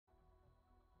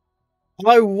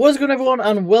Hi, what's going on, everyone,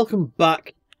 and welcome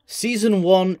back. Season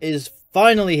 1 is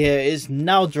finally here. It is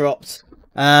now dropped.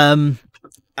 And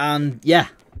yeah,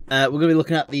 we're going to be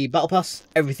looking at the Battle Pass,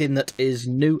 everything that is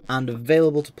new and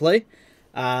available to play.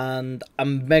 And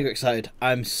I'm mega excited.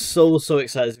 I'm so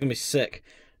excited. It's going to be sick.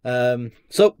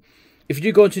 So, if you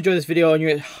do go on to enjoy this video and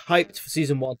you're hyped for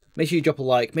Season 1, make sure you drop a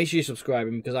like, make sure you subscribe,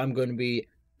 because I'm going to be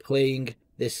playing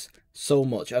this so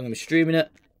much. I'm going to be streaming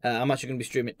it. I'm actually going to be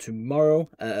streaming it tomorrow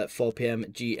at 4 PM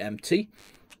GMT.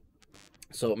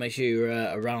 So make sure you're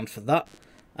around for that.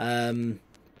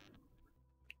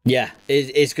 Yeah,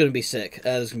 it's going to be sick.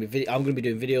 There's going to be I'm going to be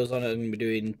doing videos on it. I'm going to be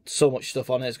doing so much stuff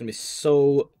on it. It's going to be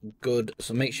so good.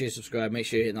 So make sure you subscribe. Make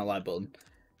sure you're hitting that like button.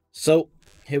 So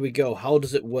here we go. How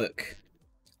does it work?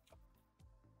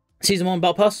 Season 1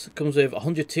 Battle Pass comes with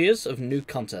 100 tiers of new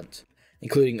content,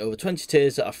 including over 20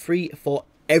 tiers that are free for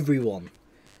everyone.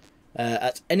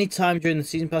 At any time during the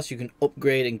Season Pass, you can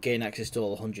upgrade and gain access to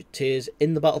all 100 tiers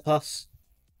in the Battle Pass.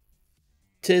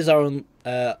 Tiers are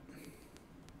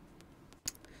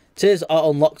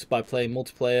unlocked by playing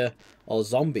multiplayer or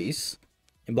zombies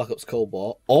in Black Ops Cold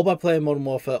War, or by playing Modern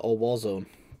Warfare or Warzone.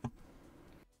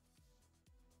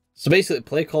 So basically,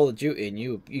 play Call of Duty and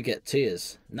you get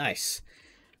tiers. Nice.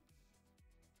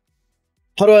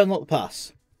 How do I unlock the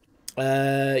pass?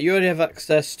 You already have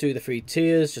access to the free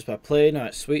tiers just by playing.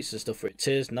 Alright, sweet, so stuff for it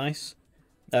tiers, nice.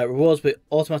 Rewards will be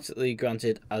automatically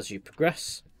granted as you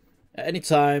progress. At any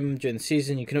time during the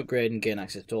season, you can upgrade and gain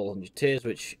access to all 100 tiers,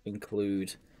 which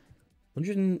include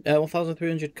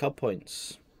 1,300 COD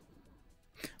points.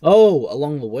 Oh,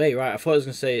 along the way, right. I thought I was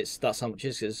going to say that's how much it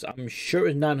is, because I'm sure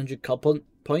it's 900 COD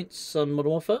points on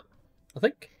Modern Warfare, I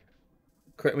think.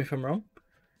 Correct me if I'm wrong.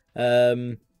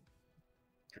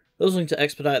 Those looking to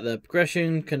expedite their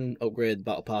progression can upgrade the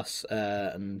Battle Pass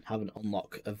and have an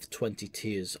unlock of 20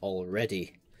 tiers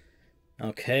already.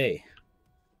 Okay.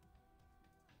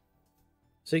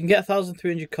 So you can get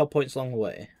 1,300 COD points along the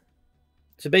way.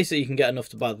 So basically you can get enough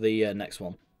to buy the next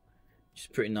one, which is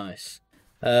pretty nice.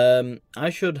 I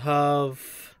should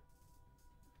have...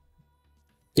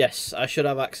 Yes, I should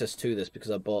have access to this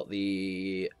because I bought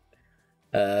the...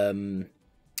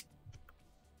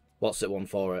 What's it one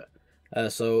for it?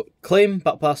 So, claim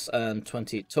Battle Pass and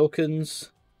 20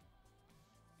 tokens.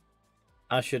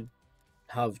 I should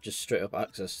have just straight up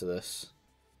access to this.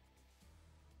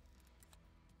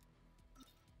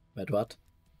 Medwad.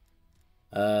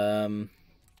 I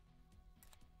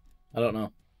don't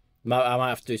know. I might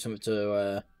have to do something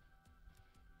to...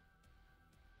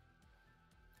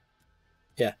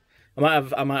 Yeah. I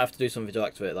might have to do something to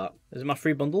activate that. Is it my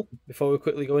free bundle? Before we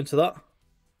quickly go into that.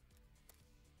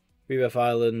 Rebirth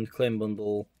Island, claim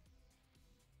bundle.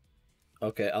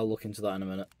 Okay, I'll look into that in a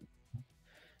minute.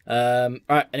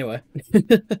 Alright, anyway.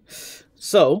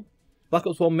 So, Black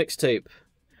Ops 1 mixtape.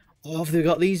 Oh, have they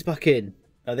got these back in?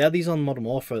 They had these on Modern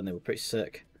Warfare and they were pretty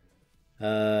sick.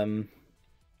 They've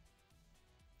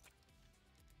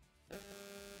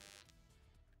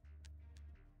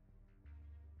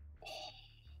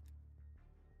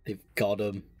got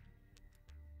them.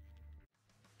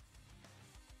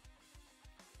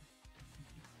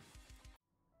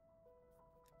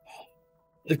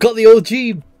 They've got the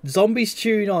OG zombies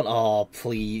tune on. Oh,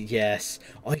 please, yes.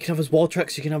 Oh, you can have his wall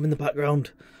tracks you can have in the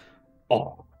background.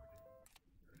 Oh.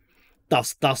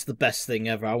 That's the best thing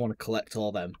ever. I want to collect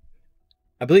all them.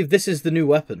 I believe this is the new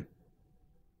weapon.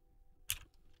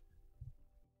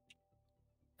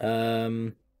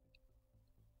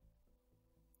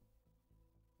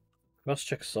 Cross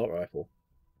check assault rifle.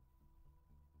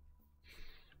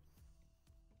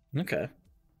 Okay.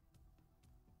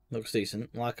 Looks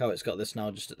decent. I like how it's got this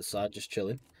now just at the side, just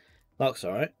chilling. Looks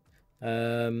alright.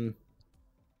 Got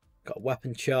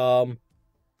weapon charm.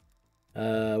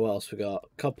 What else we got?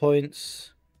 COD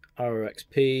points.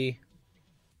 RXP.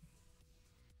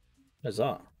 What's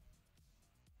that?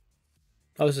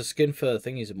 Oh, it's a skin for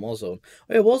thingies in Warzone.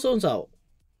 Oh yeah, Warzone's out.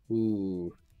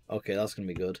 Ooh. Okay, that's gonna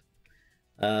be good.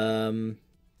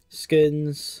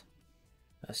 Skins.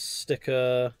 A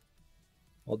sticker.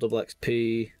 Or double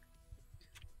XP.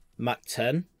 Mac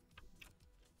 10.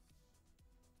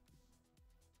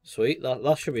 Sweet,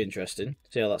 that should be interesting.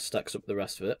 See how that stacks up with the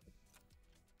rest of it.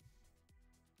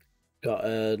 Got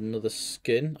another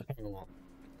skin. I can't remember what.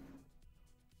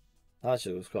 That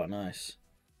actually looks quite nice.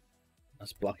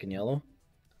 That's black and yellow.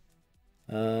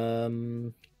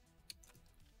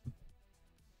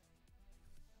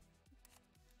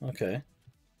 Okay.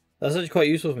 That's actually quite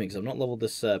useful for me because I've not leveled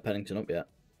this Pennington up yet.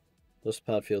 Just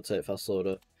pad field tape fast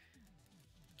loader.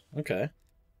 Okay.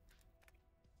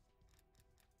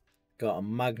 Got a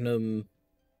Magnum.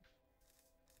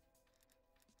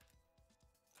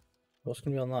 What's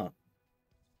going to be on that?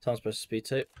 Sounds supposed to speed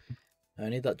tape. I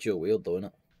need that dual wield though,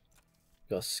 innit?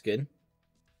 Got a skin.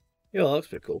 Yeah, that looks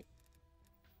pretty cool.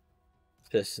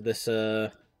 That's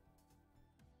a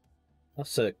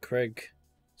Craig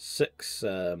 6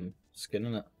 skin,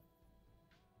 isn't it?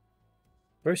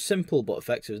 Very simple but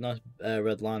effective. Nice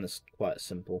red line that's quite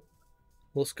simple.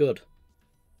 Looks good.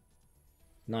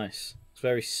 Nice. It's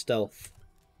very stealth.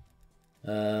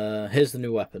 Here's the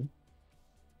new weapon.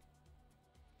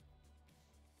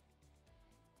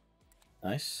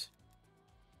 Nice.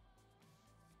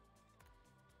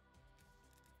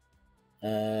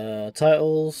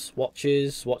 Titles,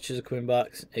 watches are coming back.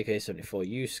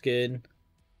 AK-74U skin.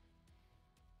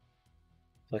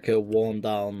 Like a worn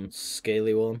down,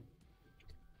 scaly one.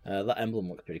 That emblem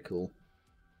looks pretty cool.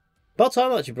 About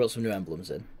time I actually brought some new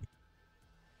emblems in.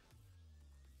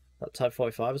 That Type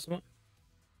 45 or something?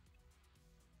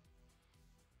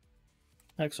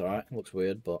 Looks alright. Looks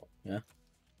weird, but yeah.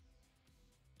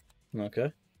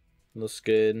 Okay. The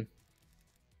skin.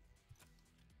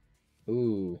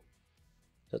 Ooh.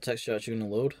 Is that texture actually gonna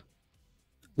load?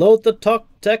 Load the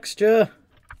top texture!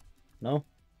 No?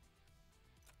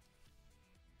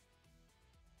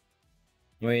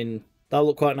 I mean, that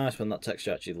looked quite nice when that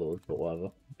texture actually loaded, but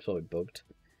whatever. It's probably bugged.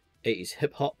 80s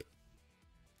hip hop.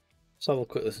 Let's have a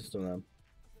quick listen to them.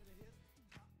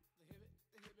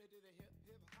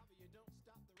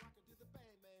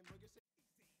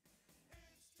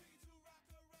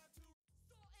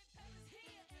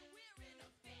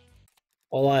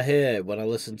 All I hear when I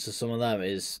listen to some of them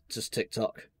is just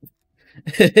TikTok.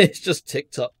 It's just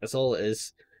TikTok, that's all it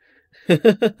is.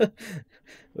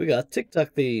 We got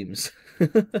TikTok themes.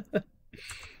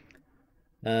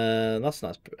 That's a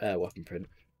nice weapon print.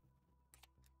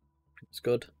 It's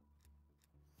good.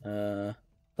 That's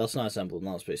a nice emblem,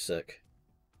 that's pretty sick.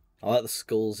 I like the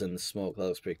skulls in the smoke, that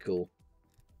looks pretty cool.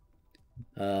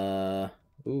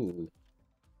 Ooh.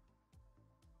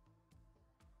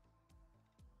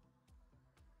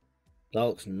 That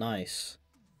looks nice.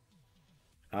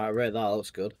 I rate that, that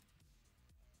looks good.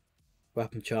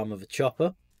 Weapon charm of a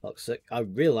chopper. That looks sick. I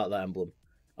really like that emblem.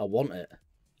 I want it.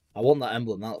 I want that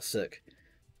emblem, that looks sick.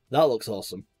 That looks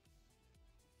awesome.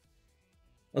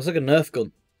 Looks like a Nerf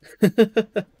gun.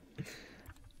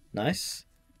 Nice.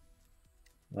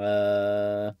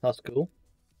 That's cool.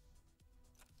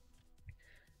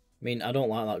 I mean, I don't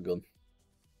like that gun.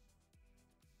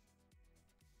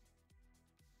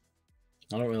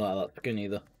 I don't really like that gun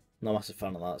either. Not a massive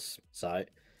fan of that sight.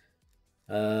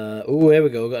 Oh, here we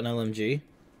go. Got an LMG.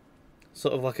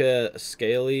 Sort of like a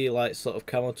scaly, like sort of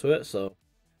camo to it. So,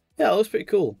 yeah, it looks pretty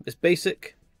cool. It's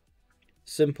basic,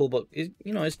 simple, but you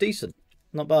know, it's decent.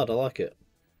 Not bad. I like it.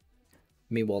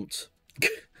 Me want.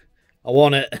 I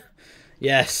want it.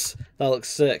 Yes, that looks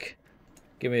sick.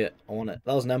 Give me it. I want it.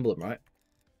 That was an emblem, right?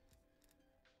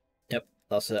 Yep,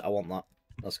 that's it. I want that.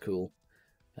 That's cool.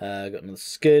 Got another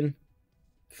skin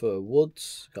for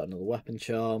woods. Got another weapon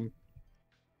charm.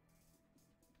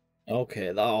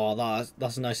 Okay,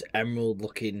 that's a nice emerald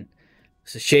looking.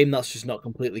 It's a shame that's just not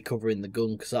completely covering the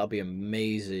gun because that'd be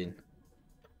amazing.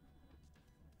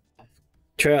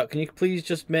 Tryout, can you please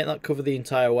just make that cover the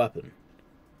entire weapon?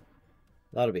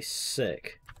 That'd be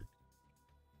sick.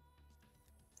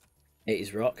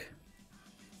 80s rock.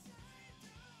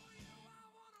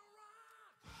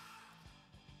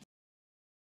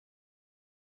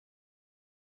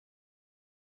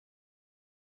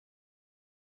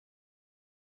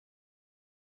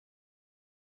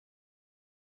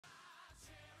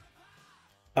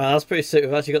 That's pretty sick.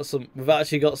 We've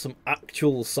actually got some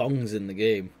actual songs in the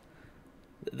game.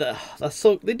 That's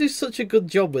so they do such a good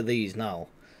job with these now.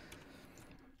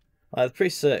 Like, pretty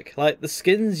sick. Like the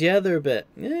skins, yeah, they're a bit,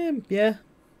 yeah,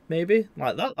 maybe.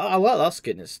 Like that, I like that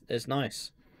skin. It's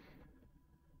nice.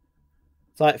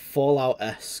 It's like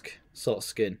Fallout-esque sort of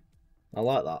skin. I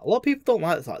like that. A lot of people don't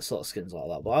like that sort of skins like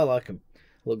that, but I like them.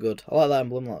 Look good. I like that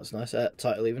emblem. That's nice.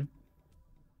 Title even.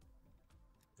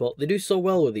 But they do so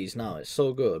well with these now. It's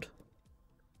so good.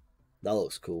 That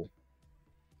looks cool.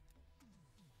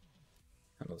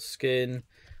 Another skin.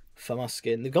 FAMAS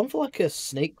skin. They've gone for like a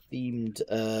snake themed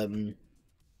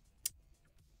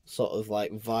sort of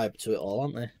like vibe to it all,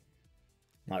 aren't they?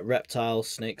 Like reptile,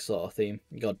 snake sort of theme.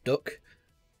 You got duck.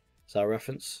 Is that a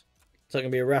reference? Is that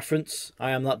gonna be a reference? I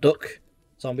am that duck.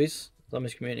 Zombies.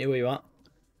 Zombies community, where you at?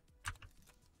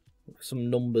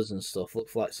 Some numbers and stuff.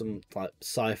 Looks like some like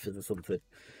ciphers or something.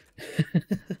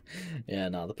 Yeah,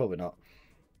 no, they're probably not.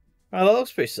 Alright, that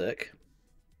looks pretty sick.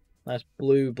 Nice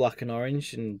blue, black, and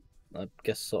orange, and I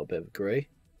guess sort of a bit of grey.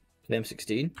 The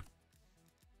M16.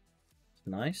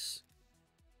 Nice.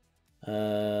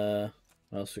 What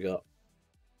else we got?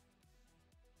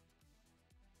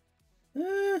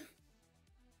 Meh.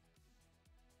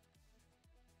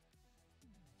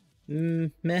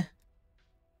 Meh.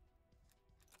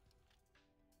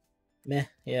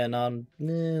 Yeah, no,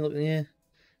 look, yeah.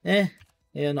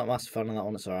 Yeah, not a massive fan of that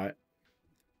one, it's alright.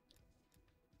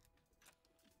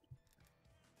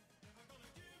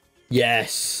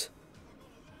 Yes!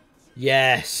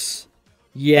 Yes!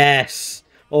 Yes!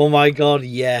 Oh my god,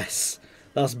 yes!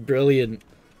 That's brilliant.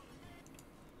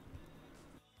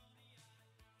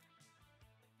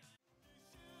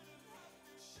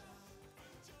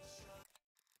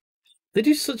 They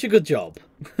do such a good job.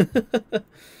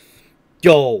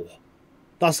 Yo!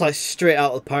 That's like straight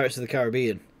out of Pirates of the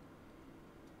Caribbean.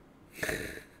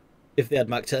 If they had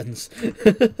Mac 10s.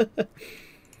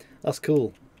 That's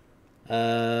cool.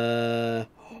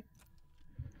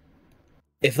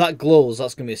 If that glows,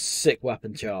 that's going to be a sick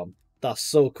weapon charm. That's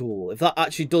so cool. If that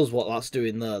actually does what that's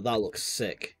doing there, that looks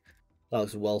sick. That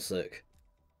looks well sick.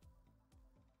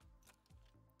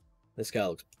 This guy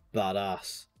looks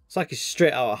badass. It's like he's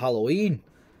straight out of Halloween.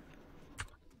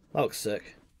 That looks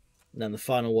sick. And then the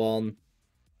final one.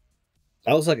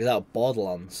 That looks like it's out of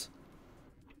Borderlands.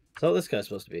 Is that what this guy's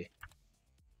supposed to be?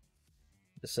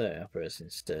 The same Operating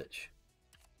Stitch.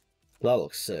 That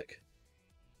looks sick.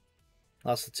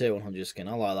 That's the tier 100 skin.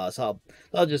 I like that.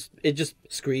 It just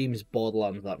screams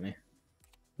Borderlands at me.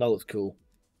 That looks cool.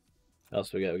 What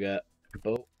else we get?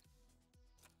 Boat.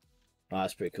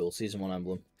 That's pretty cool. Season 1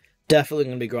 emblem. Definitely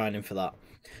going to be grinding for that.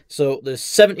 So there's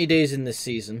 70 days in this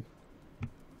season.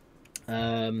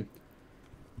 Cool.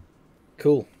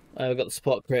 We've got the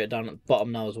support creator down at the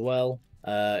bottom now as well.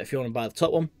 If you want to buy the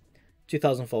top one,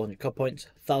 2,400 COD points,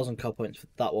 1,000 COD points for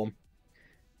that one.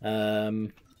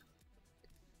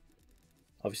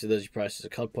 Obviously, there's your prices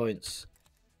of COD points.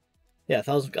 Yeah,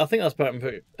 1,000. I think that's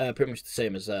pretty much the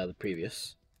same as the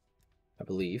previous, I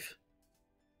believe.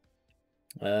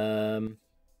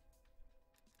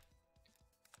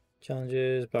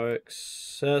 Challenges, barracks.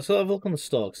 So have a look on the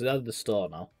store because they added the store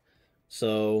now.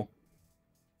 So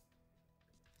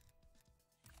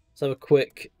let's have a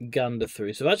quick gander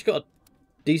through. So I've actually got a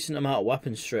decent amount of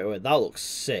weapons straight away. That looks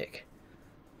sick.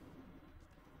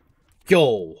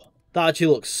 Yo, that actually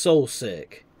looks so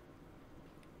sick.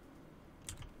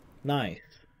 Nice.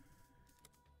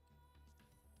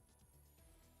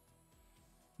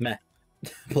 Meh.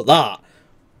 But that.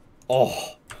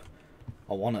 Oh,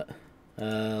 I want it.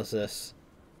 What's this?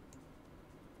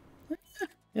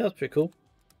 Yeah, that's pretty cool.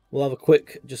 We'll have a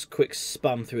quick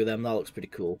spam through them. That looks pretty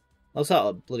cool. That's out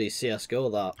of bloody CS:GO.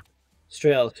 That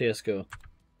straight out of CS:GO.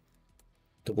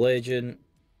 Double Agent.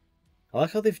 I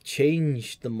like how they've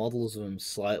changed the models of them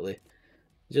slightly.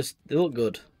 Just they look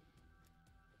good.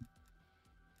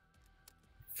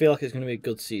 Feel like it's going to be a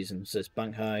good season. So it's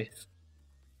Bank High.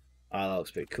 Ah, that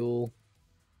looks pretty cool.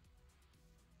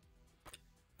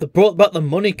 They brought back the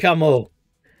money camo.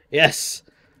 Yes.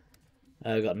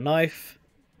 We've got a knife.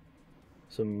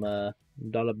 Some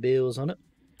dollar bills on it.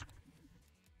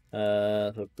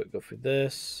 So a quick go through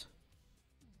this.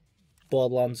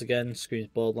 Borderlands again. Screams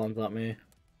Borderlands at me.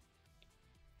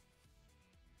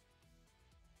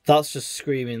 That's just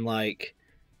screaming like,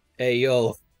 "Hey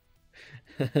yo,"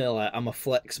 like I'ma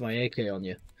flex my AK on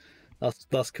you.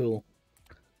 That's cool.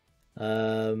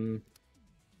 That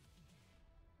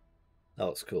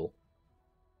looks cool.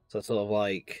 So it's sort of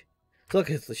like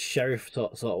it's the sheriff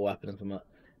sort of weapon or something.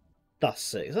 That's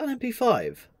sick. Is that an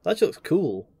MP5? That actually looks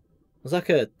cool. It's like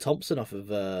a Thompson off of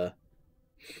World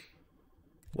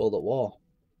at War.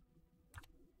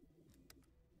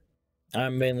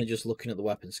 I'm mainly just looking at the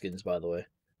weapon skins, by the way.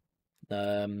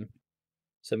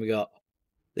 So we got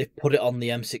they've put it on the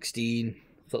M16,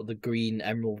 sort of the green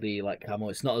emeraldy like camo.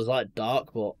 It's not as like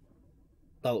dark, but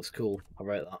that looks cool. I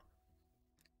rate that.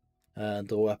 And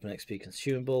the weapon XP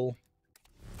consumable.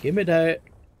 Give me that.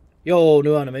 Yo,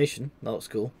 new animation. That looks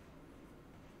cool.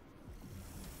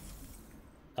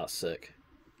 That's sick.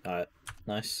 Alright,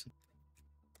 nice.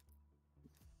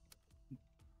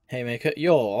 Haymaker.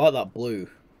 Yo, I like that blue.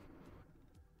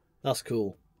 That's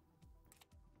cool.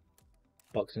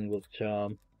 Boxing glove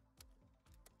charm.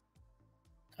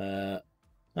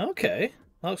 Okay.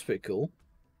 That looks pretty cool.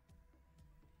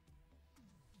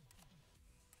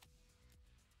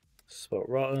 Spot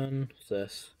rotten. What's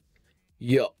this?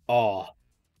 Yeah. Oh.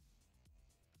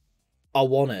 I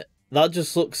want it. That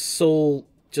just looks so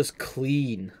just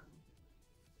clean.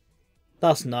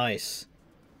 That's nice.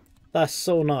 That's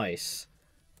so nice.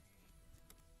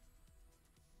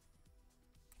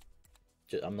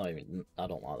 I'm not even. I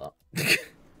don't like that.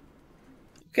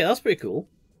 Okay, that's pretty cool.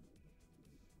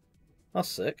 That's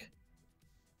sick.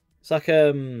 It's like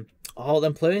oh,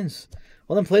 them planes.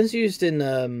 Well, them planes used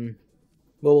in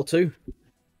World War Two. I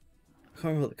can't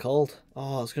remember what they're called.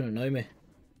 Oh, it's going to annoy me.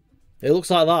 It looks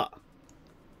like that.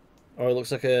 Or it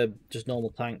looks like a just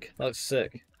normal tank. That looks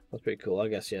sick. That's pretty cool. I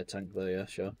guess, yeah, tank there, yeah,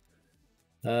 sure.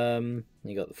 You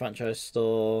got the franchise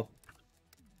store.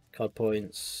 Card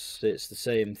points. It's the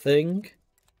same thing.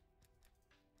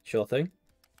 Sure thing.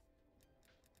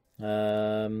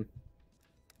 Weapons.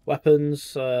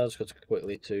 Let's go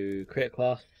quickly to create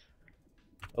class.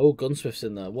 Oh, gunsmith's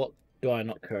in there. What do I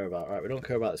not care about? Right, we don't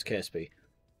care about this KSP.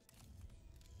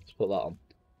 Let's put that on.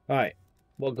 Right,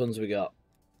 what guns we got?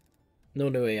 No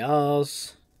new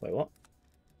ARs. Wait, what?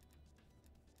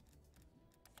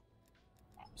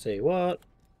 Say what?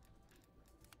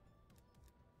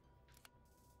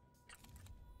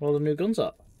 What are the new guns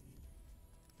at?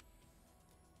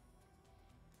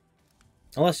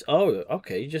 Unless, oh,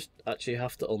 okay, you just actually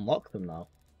have to unlock them now.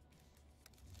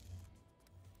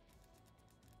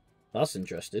 That's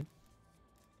interesting.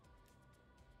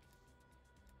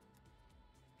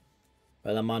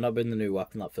 Well, that might not have been the new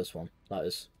weapon, that first one.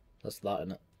 That's that,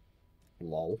 innit?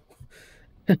 Lol.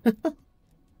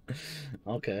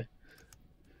 Okay.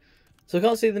 So I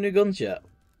can't see the new guns yet.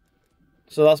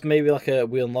 So that's maybe like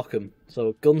we unlock them.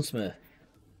 So gunsmith.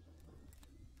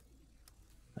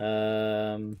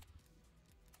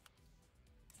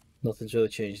 Nothing's really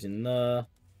changed in there.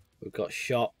 We've got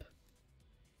shop.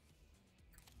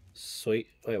 Sweet.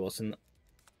 Wait, what's in the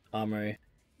armory?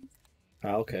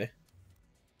 Ah, okay.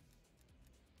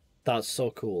 That's so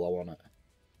cool. I want it.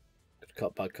 Good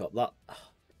cop, bad cop. That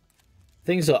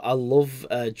things that I love.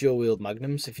 Dual wield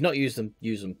magnums. If you're not used them,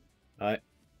 use them. All right.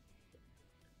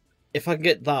 If I can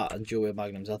get that and dual wield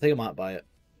magnums, I think I might buy it.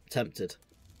 Tempted.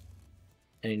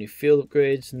 Any new field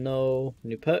upgrades? No.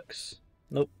 New perks?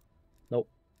 Nope. Nope.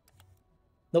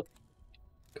 Nope.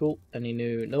 Cool. Any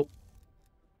new? Nope.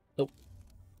 Nope.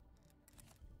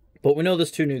 But we know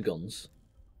there's 2 new guns.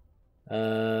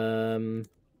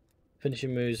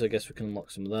 Finishing moves, I guess we can unlock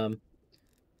some of them.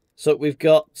 So we've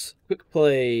got quick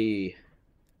play,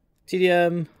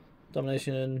 TDM,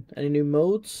 domination. Any new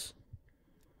modes?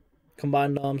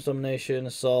 Combined arms, domination,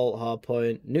 assault,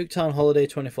 hardpoint, Nuketown holiday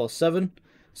 24/7.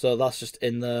 So that's just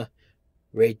in there.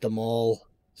 Raid them all.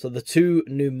 So the 2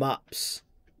 new maps,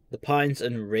 the Pines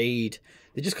and Raid.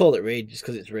 They just call it Raid just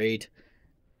because it's Raid.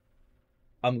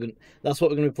 That's what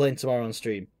we're gonna be playing tomorrow on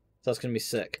stream. So that's gonna be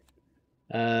sick.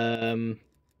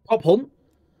 Prop hunt.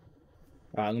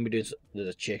 Right, I'm gonna be doing. There's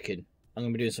a chicken. I'm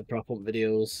gonna be doing some prop hunt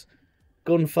videos.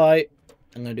 Gunfight.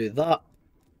 I'm gonna do that.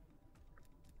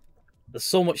 There's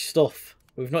so much stuff.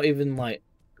 We've not even like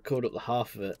covered up the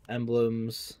half of it.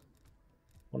 Emblems.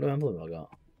 What new emblem have I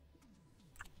got?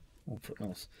 Oh, fuck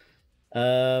knows. What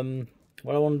do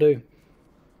I want to do?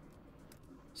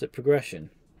 Is it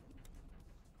progression?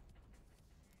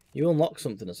 You unlock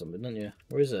something or something, don't you?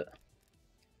 Where is it?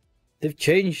 They've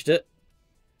changed it.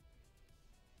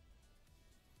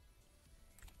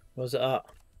 Where's it at?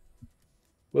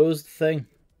 Where was the thing?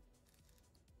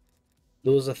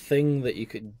 There was a thing that you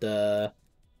could do.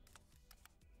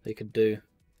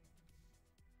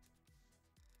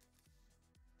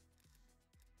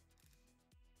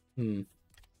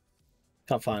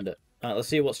 Can't find it. Alright, let's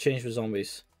see what's changed with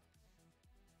zombies.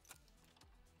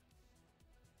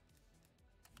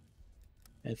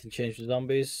 Anything changed with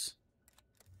zombies?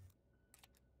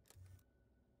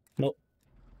 Nope.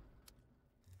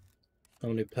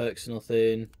 No new perks,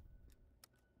 nothing.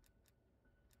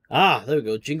 Ah, there we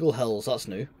go. Jingle Hells, that's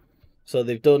new. So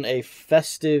they've done a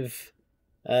festive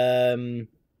themed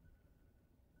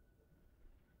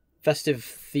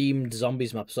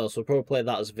zombies map as well. So we'll probably play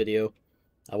that as a video.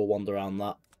 I will wander around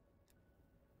that.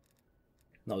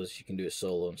 Notice you can do it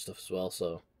solo and stuff as well,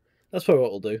 so that's probably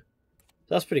what we'll do.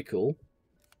 That's pretty cool.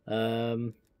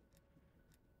 I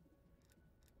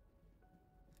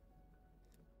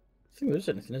think there's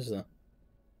anything, is there?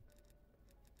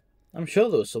 I'm sure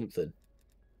there was something.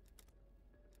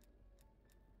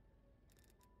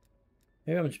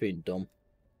 Maybe I'm just being dumb.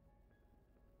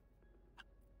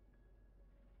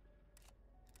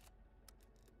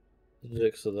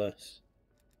 Physics of this.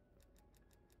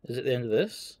 Is it the end of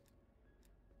this?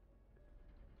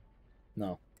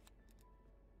 No.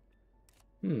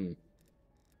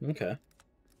 Okay.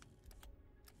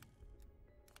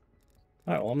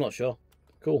 Alright, well, I'm not sure.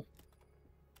 Cool.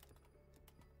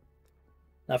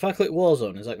 Now, if I click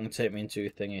Warzone, is that going to take me into a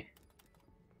thingy?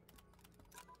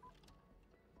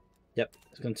 Yep,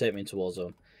 it's going to take me into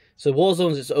Warzone. So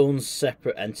Warzone's its own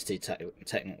separate entity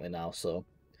technically now, so...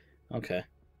 Okay.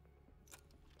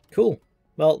 Cool.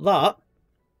 Well, that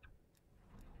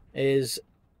is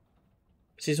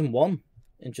Season 1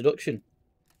 introduction.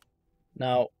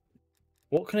 Now,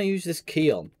 what can I use this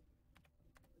key on?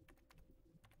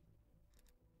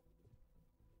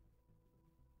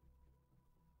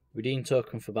 Redeem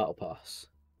token for Battle Pass.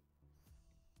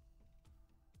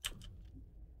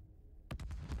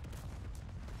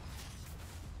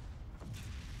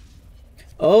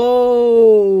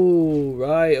 Oh,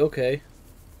 right, okay.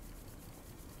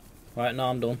 Right, now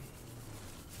I'm done.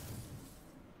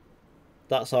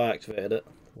 That's how I activated it.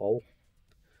 Lol.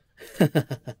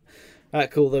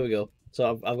 Alright, cool, there we go.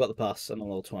 So I've got the pass and I'm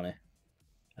level 20.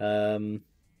 So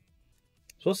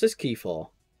what's this key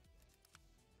for?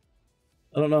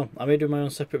 I don't know. I may do my own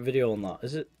separate video on that.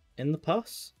 Is it in the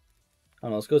pass? I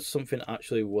don't know, let's go to something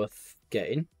actually worth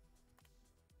getting.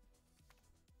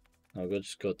 I'll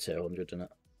just go to 200 in it.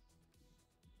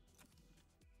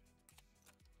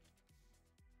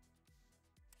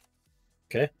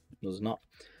 Okay, there's not.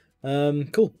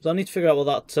 Cool. So I need to figure out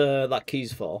what that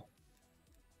key's for.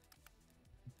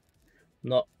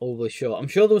 Not overly sure. I'm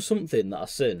sure there was something that I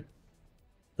seen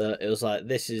that it was like,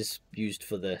 this is used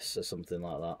for this or something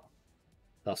like that.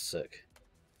 That's sick.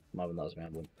 I'm having that as my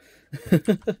emblem.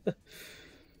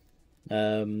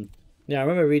 Yeah, I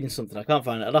remember reading something. I can't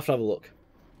find it. I'd have to have a look.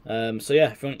 So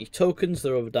yeah, if you want your tokens,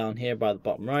 they're over down here by the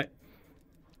bottom right.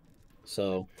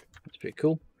 So that's pretty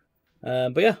cool.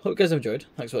 But yeah, hope you guys have enjoyed.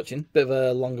 Thanks for watching. Bit of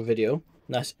a longer video.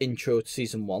 Nice intro to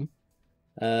Season 1.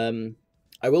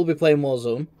 I will be playing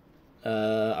Warzone.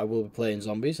 I will be playing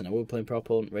Zombies, and I will be playing Pro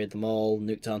Opponent, Raid Them All,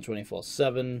 Nuketown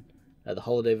 24/7, the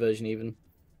holiday version even.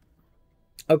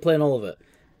 I'm playing all of it.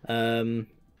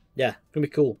 Yeah, gonna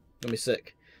be cool. Gonna be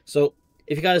sick. So,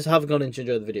 if you guys have gone in to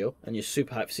enjoy the video, and you're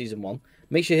super hyped for Season 1,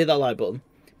 make sure you hit that like button,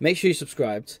 make sure you're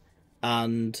subscribed,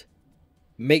 and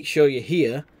make sure you're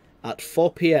here at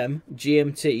 4 PM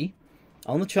GMT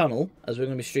on the channel, as we're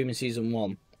going to be streaming Season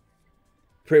 1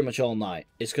 pretty much all night.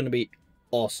 It's going to be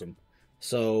awesome.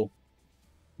 So,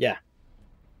 yeah.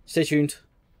 Stay tuned.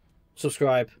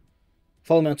 Subscribe.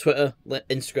 Follow me on Twitter,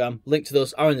 Instagram. Link to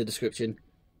those are in the description.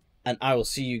 And I will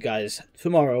see you guys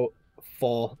tomorrow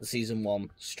for the Season 1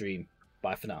 stream.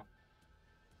 Bye for now.